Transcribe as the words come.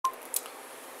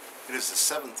It is the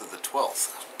 7th of the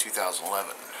 12th,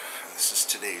 2011, and this is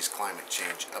today's climate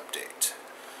change update.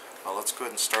 Let's go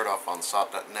ahead and start off on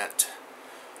SOT.net.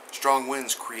 Strong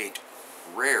winds create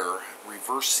rare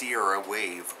reverse Sierra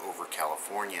wave over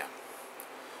California.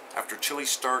 After chilly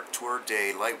start to our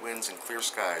day, light winds and clear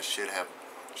skies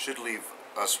should leave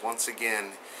us once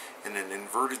again in an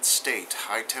inverted state.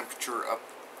 High temperature up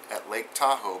at Lake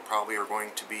Tahoe probably are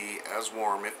going to be as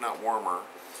warm, if not warmer,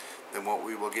 than what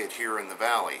we will get here in the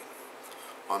valley.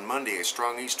 On Monday, a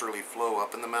strong easterly flow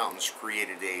up in the mountains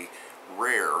created a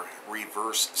rare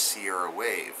reverse Sierra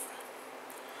wave.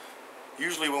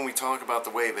 Usually when we talk about the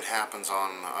wave, it happens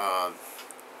on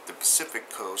the Pacific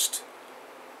coast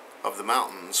of the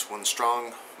mountains when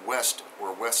strong west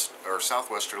or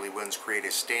southwesterly winds create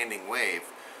a standing wave.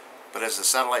 But as the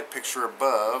satellite picture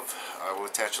above, I will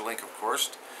attach a link of course,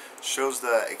 shows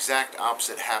the exact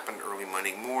opposite happened early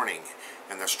Monday morning,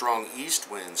 and the strong east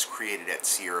winds created at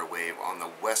Sierra wave on the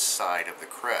west side of the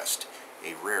crest,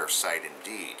 a rare sight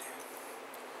indeed.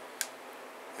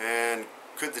 And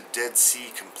could the Dead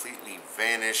Sea completely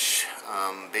vanish?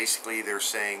 Basically they're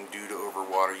saying due to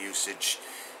overwater usage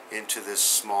into this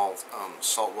small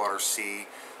saltwater sea,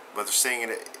 but they're saying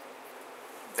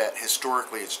that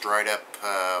historically it's dried up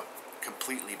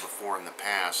completely before in the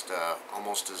past,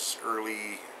 almost as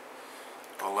early,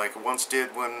 like it once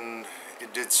did when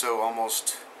it did so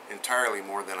almost entirely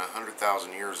more than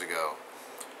 100,000 years ago.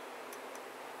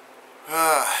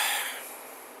 And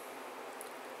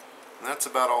that's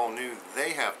about all new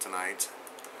they have tonight.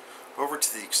 Over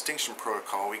to the extinction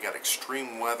protocol, we got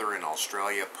extreme weather in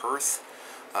Australia. Perth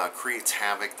creates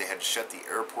havoc. They had to shut the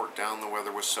airport down, the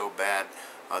weather was so bad.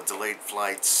 Delayed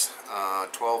flights.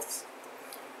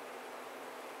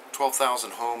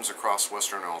 12,000 homes across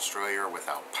Western Australia are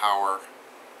without power.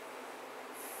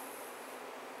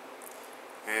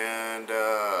 And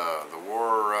the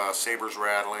war sabers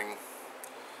rattling.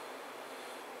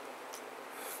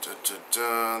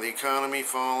 The economy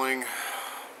falling.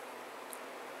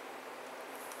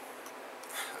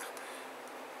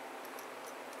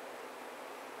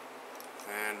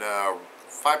 And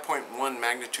 5.1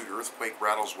 magnitude earthquake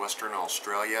rattles Western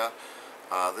Australia.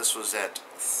 This was at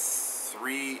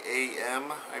 3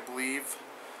 a.m. I believe,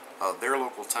 their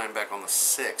local time, back on the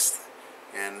 6th.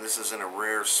 And this is in a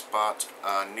rare spot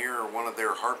near one of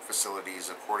their heart facilities,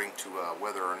 according to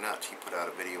Weather or Nut. He put out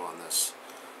a video on this,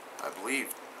 I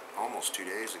believe, almost 2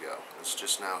 days ago. It's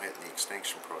just now hitting the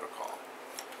extinction protocol.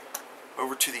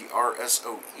 Over to the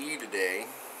RSOE today.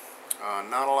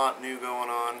 Not a lot new going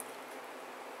on.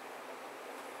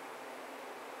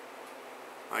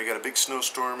 I got a big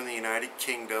snowstorm in the United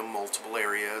Kingdom, multiple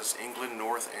areas, England,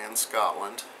 North, and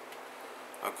Scotland.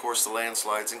 Of course, the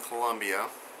landslides in Colombia.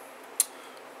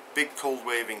 Big cold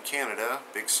wave in Canada,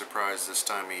 big surprise this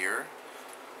time of year.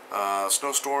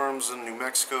 Snowstorms in New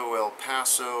Mexico, El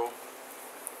Paso.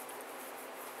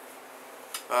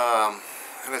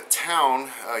 And a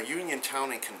town,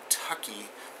 Uniontown in Kentucky,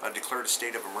 declared a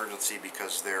state of emergency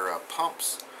because their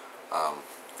pumps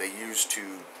they use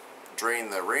to drain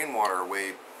the rainwater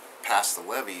away past the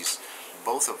levees,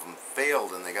 both of them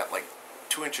failed, and they got like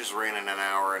 2 inches of rain in an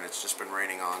hour, and it's just been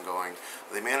raining ongoing.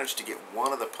 They managed to get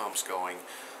one of the pumps going,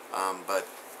 but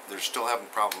they're still having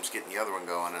problems getting the other one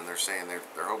going, and they're saying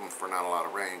they're hoping for not a lot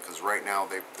of rain, because right now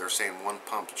they're saying one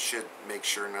pump should make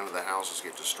sure none of the houses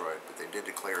get destroyed, but they did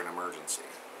declare an emergency.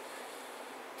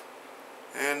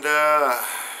 And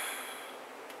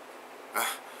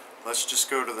let's just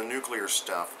go to the nuclear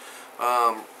stuff.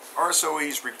 RSOE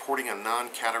is reporting a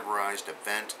non-categorized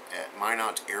event at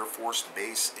Minot Air Force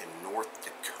Base in North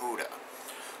Dakota.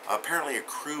 Apparently a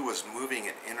crew was moving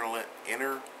an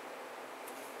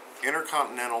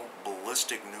intercontinental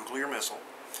ballistic nuclear missile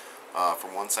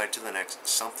from one site to the next.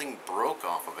 Something broke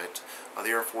off of it. The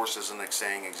Air Force isn't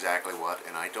saying exactly what,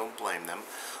 and I don't blame them.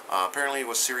 Apparently it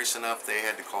was serious enough they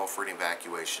had to call for an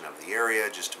evacuation of the area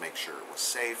just to make sure it was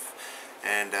safe.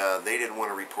 And they didn't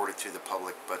want to report it to the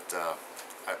public, but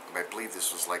I believe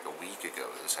this was like a week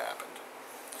ago this happened.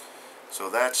 So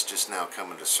that's just now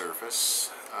coming to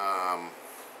surface. I'm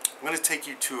going to take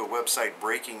you to a website,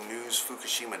 Breaking News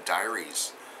Fukushima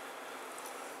Diaries.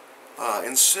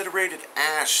 Incinerated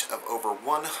ash of over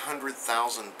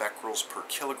 100,000 becquerels per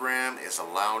kilogram is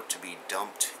allowed to be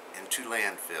dumped into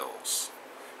landfills.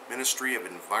 Ministry of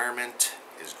Environment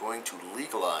is going to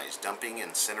legalize dumping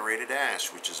incinerated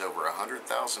ash, which is over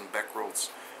 100,000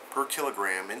 becquerels per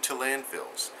kilogram, into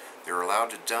landfills. They're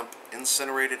allowed to dump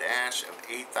incinerated ash of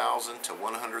 8,000 to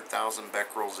 100,000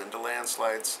 becquerels into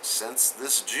landslides since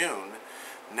this June.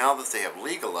 Now that they have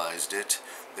legalized it,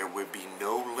 there would be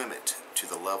no limit to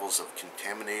the levels of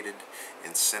contaminated,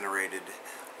 incinerated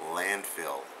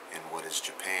landfill in what is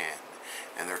Japan.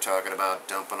 And they're talking about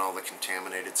dumping all the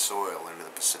contaminated soil into the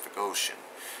Pacific Ocean.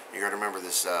 You got to remember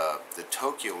this, the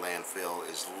Tokyo landfill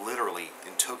is literally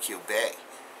in Tokyo Bay.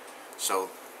 So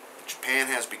Japan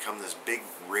has become this big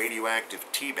radioactive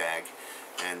tea bag,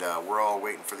 and we're all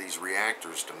waiting for these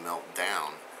reactors to melt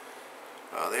down.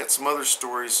 They had some other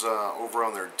stories over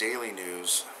on their daily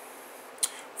news.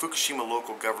 Fukushima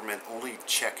local government only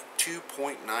checked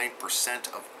 2.9%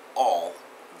 of all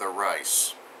the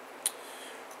rice.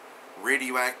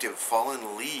 Radioactive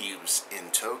fallen leaves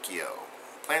in Tokyo.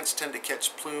 Plants tend to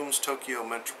catch plumes. Tokyo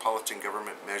Metropolitan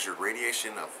Government measured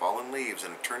radiation of fallen leaves,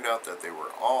 and it turned out that they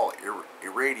were all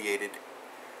irradiated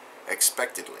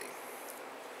expectedly.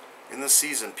 In this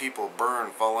season, people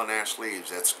burn fallen ash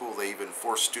leaves. At school, they even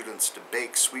force students to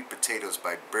bake sweet potatoes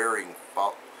by burning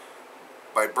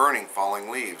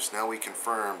falling leaves. Now we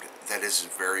confirmed that is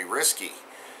very risky.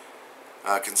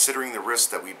 Considering the risk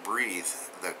that we breathe,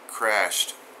 the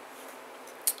crashed.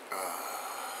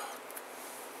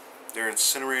 They're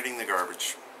incinerating the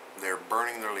garbage. They're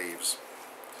burning their leaves.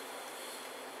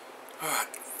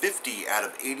 50 out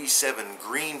of 87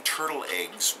 green turtle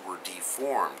eggs were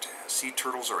deformed. Sea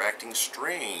turtles are acting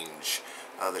strange.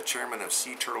 The chairman of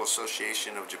Sea Turtle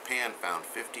Association of Japan found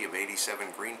 50 of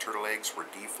 87 green turtle eggs were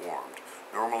deformed.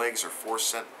 Normal eggs are 4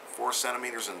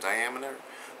 centimeters in diameter,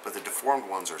 but the deformed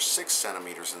ones are 6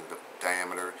 centimeters in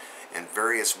diameter and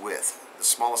various width. The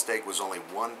smallest egg was only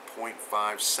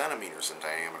 1.5 centimeters in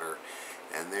diameter,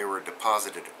 and they were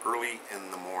deposited early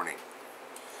in the morning.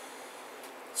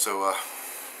 So,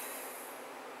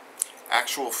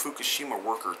 actual Fukushima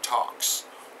worker talks.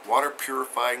 Water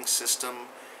purifying system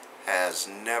has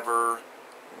never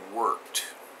worked.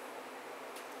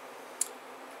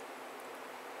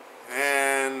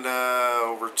 And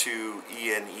over to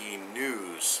ENE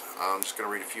News. I'm just going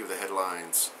to read a few of the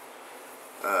headlines.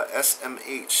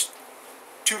 SMH,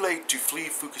 too late to flee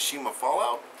Fukushima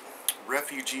fallout.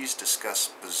 Refugees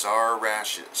discuss bizarre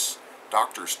rashes.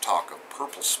 Doctors talk of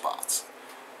purple spots.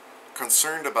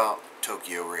 Concerned about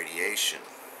Tokyo radiation.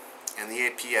 And the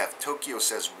APF, Tokyo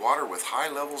says water with high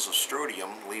levels of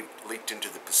strontium leaked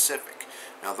into the Pacific.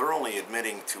 Now they're only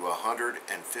admitting to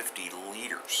 150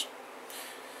 liters.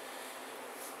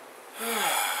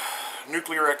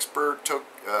 Nuclear expert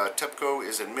TEPCO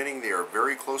is admitting they are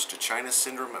very close to China's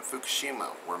syndrome at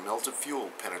Fukushima, where melted fuel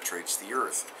penetrates the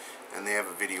earth. And they have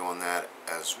a video on that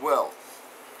as well.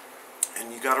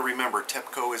 And you got to remember,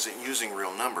 TEPCO isn't using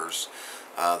real numbers.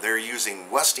 They're using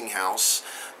Westinghouse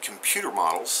computer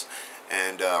models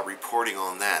and reporting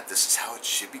on that. This is how it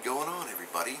should be going on,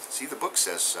 everybody. See, the book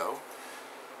says so.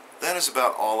 That is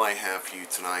about all I have for you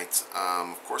tonight.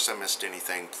 Of course, I missed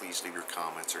anything. Please leave your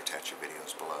comments or attach your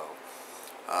videos below.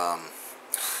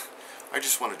 I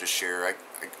just wanted to share.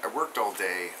 I worked all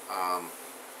day.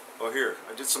 Oh, here,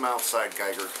 I did some outside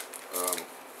Geiger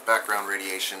background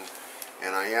radiation,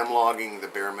 and I am logging the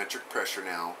barometric pressure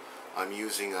now. I'm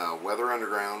using Weather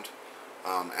Underground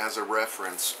as a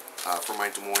reference for my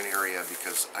Des Moines area,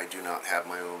 because I do not have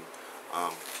my own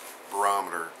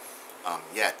barometer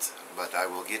yet, but I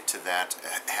will get to that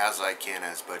as I can,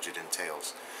 as budget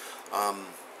entails.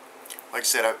 Like I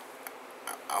said,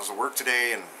 I was at work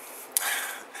today, and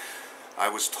I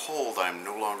was told I'm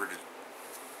no longer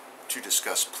to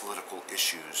discuss political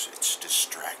issues. It's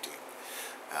distracting.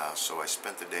 So I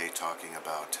spent the day talking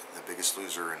about The Biggest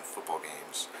Loser in football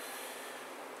games.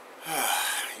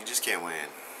 You just can't win.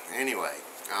 Anyway,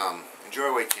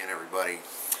 enjoy what you can, everybody.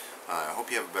 I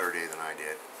hope you have a better day than I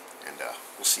did, and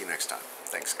we'll see you next time.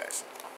 Thanks, guys.